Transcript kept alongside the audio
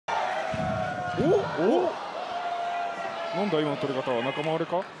なんだ今の取り方は仲間割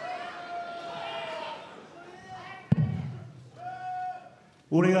れか。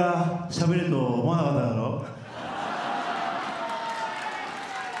俺が喋ると思わなかっただろ。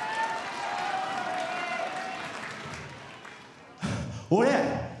俺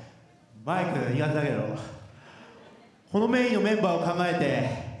マイク苦手だけど、このメインのメンバーを考えて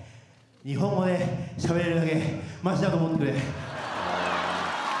日本語で喋れるだけマジだと思ってくれ。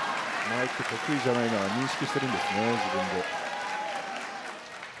マイク得意じゃないのは認識してるんですね、自分で。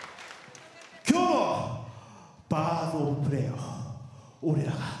今日もバードオブプレイを俺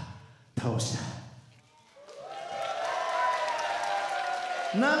らが倒した。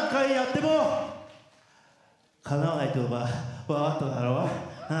何回やっても叶わないってことは分かっただろう。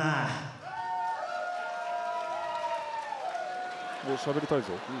もう喋りたい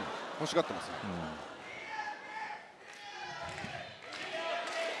ぞ。欲しがってますね。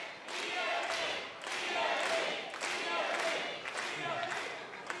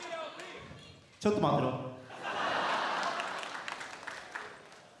ちょっと待ってろ。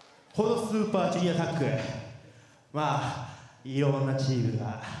このスーパージュニアタック、まあいろんなチーム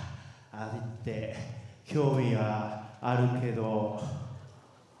があって興味はあるけど、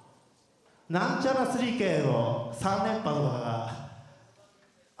なんちゃら 3K の3連覇とかが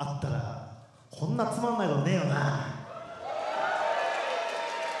あったらこんなつまんないことねえよな。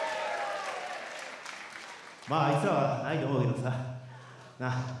まああいつらはないと思うけどさ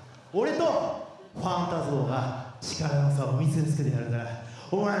な。俺とファンタズモが力の差を見せつけてやるから、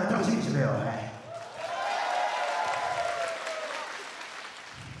お前ら楽しみにしてくれよ。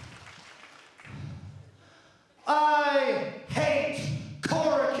I hate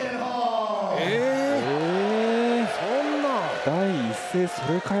Korakuen Hall。そんな第一声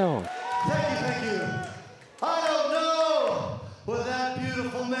それかよ。Thank you. I don't know what that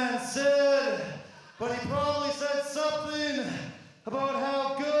beautiful man said, but he probably said something about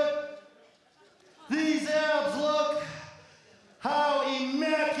how good these abs look, how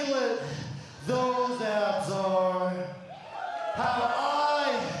immaculate those abs are, how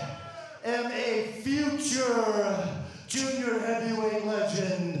I am a future junior heavyweight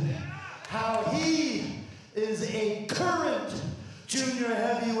legend, how he is a current junior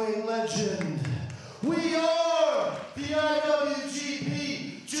heavyweight legend. We are the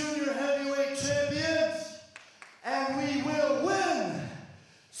IWGP Junior Heavyweight Champions, and we will win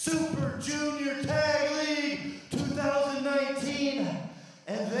Super Junior Tag League 2019.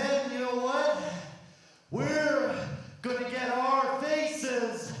 And then, you know what? We're gonna get our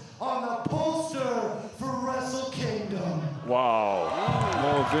faces on the poster for Wrestle Kingdom. わお、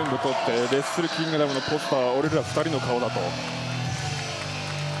もう全部取ってレッスルキングダムのポスター、俺ら2人の顔だと。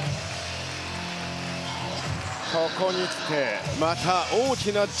ここに来てまた大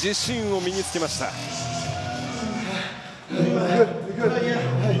きな自信を身につけました。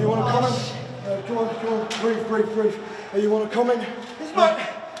Hey, you want to comment? Come on, breathe. Hey, you want to comment? This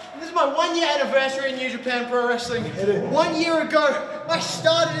is my 1 year anniversary in New Japan Pro Wrestling. 1 year ago, I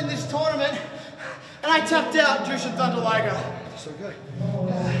started in this tournament and I tapped out Jushin Thunder Liger. It's okay.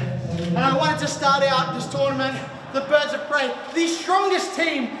 And I wanted to start out this tournament, the Birds of Prey, the strongest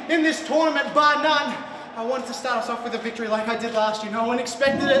team in this tournament, bar none. I wanted to start us off with a victory like I did last year. No one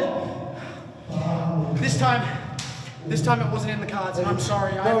expected it. This time it wasn't in the cards, and I'm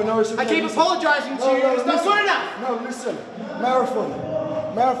sorry. I keep apologizing to you. It's not good enough. No, listen. Marathon,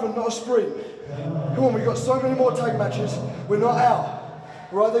 not a sprint. Come on, we've got so many more tag matches. We're not out.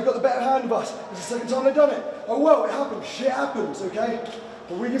 Right? They've got the better hand of us. It's the second time they've done it. Oh well, it happens. Shit happens, okay?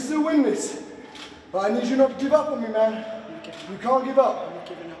 But we can still win this. But I need you not to give up on me, man. You can't give up. I'm not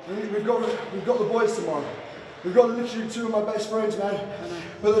giving up. We've got the boys tomorrow. We've got literally two of my best friends, man.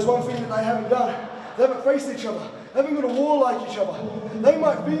 But there's one thing that they haven't done. They haven't faced each other. They haven't got a war like each other. They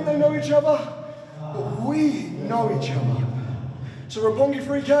might think they know each other, but we know each other. So Roppongi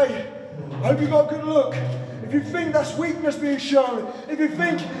 3K, I hope you got a good look. If you think that's weakness being shown, if you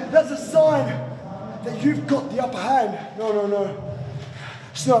think that's a sign that you've got the upper hand, no.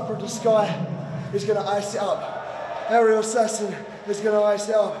 Sniper of the Sky is going to ice it up. Aerial Assassin is going to ice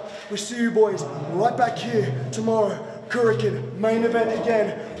it up. We'll see you boys right back here tomorrow. Korakuen, main event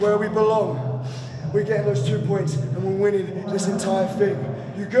again, where we belong. We're getting those 2 points and we're winning this entire thing.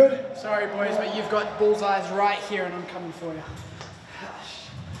 You good? Sorry, boys, but you've got bullseyes right here and I'm coming for you.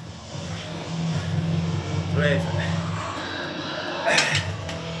 とりあえず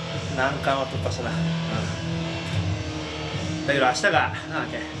難関は突破したな。だけど明日がなんだ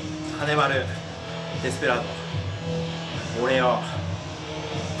っけ、金丸デスペラード。俺よ、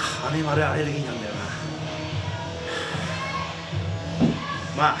金丸アレルギーなんだよな。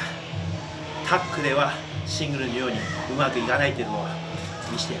まあタッグではシングルのようにうまくいかないっていうのを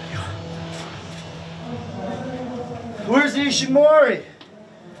見せてやるよ。Where's Ishimori?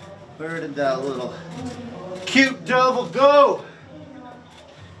 Where did that little cute devil go?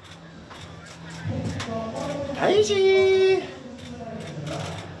 Taiji!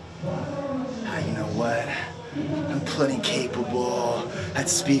 You know what? I'm plenty capable at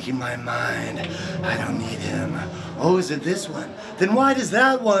speaking my mind. I don't need him. Oh, is it this one? Then why does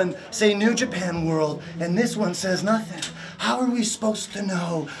that one say New Japan World and this one says nothing? How are we supposed to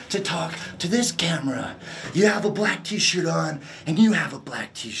know to talk to this camera? You have a black t-shirt on and you have a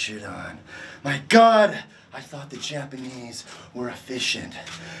black t-shirt on. My God, I thought the Japanese were efficient.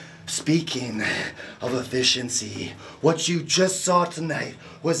 Speaking of efficiency, what you just saw tonight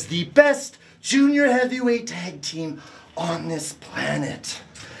was the best junior heavyweight tag team on this planet.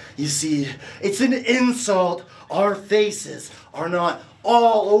 You see, it's an insult our faces are not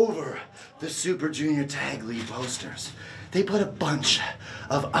all over the Super Junior Tag League posters. They put a bunch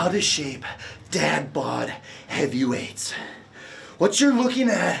of out-of-shape, dad-bod heavyweights. What you're looking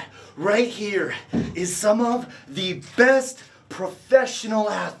at right here is some of the best professional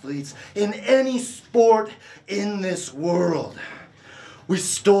athletes in any sport in this world. We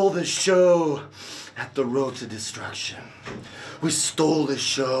stole the show at the Road to Destruction. We stole the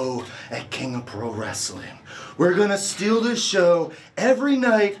show at King of Pro Wrestling. We're gonna steal the show every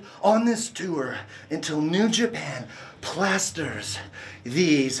night on this tour until New Japan plasters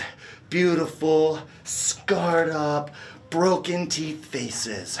these beautiful, scarred up, broken teeth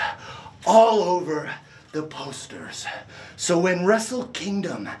faces all over the posters. So when Wrestle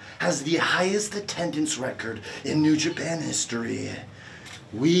Kingdom has the highest attendance record in New Japan history,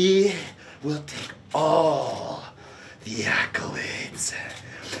 we will take all the accolades.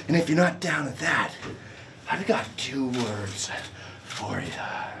 And if you're not down with that, I've got 2 words for you.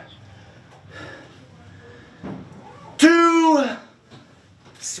 Too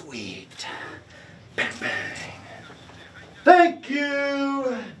sweet. Bang, bang. Thank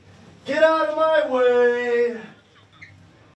you. Get out of my way.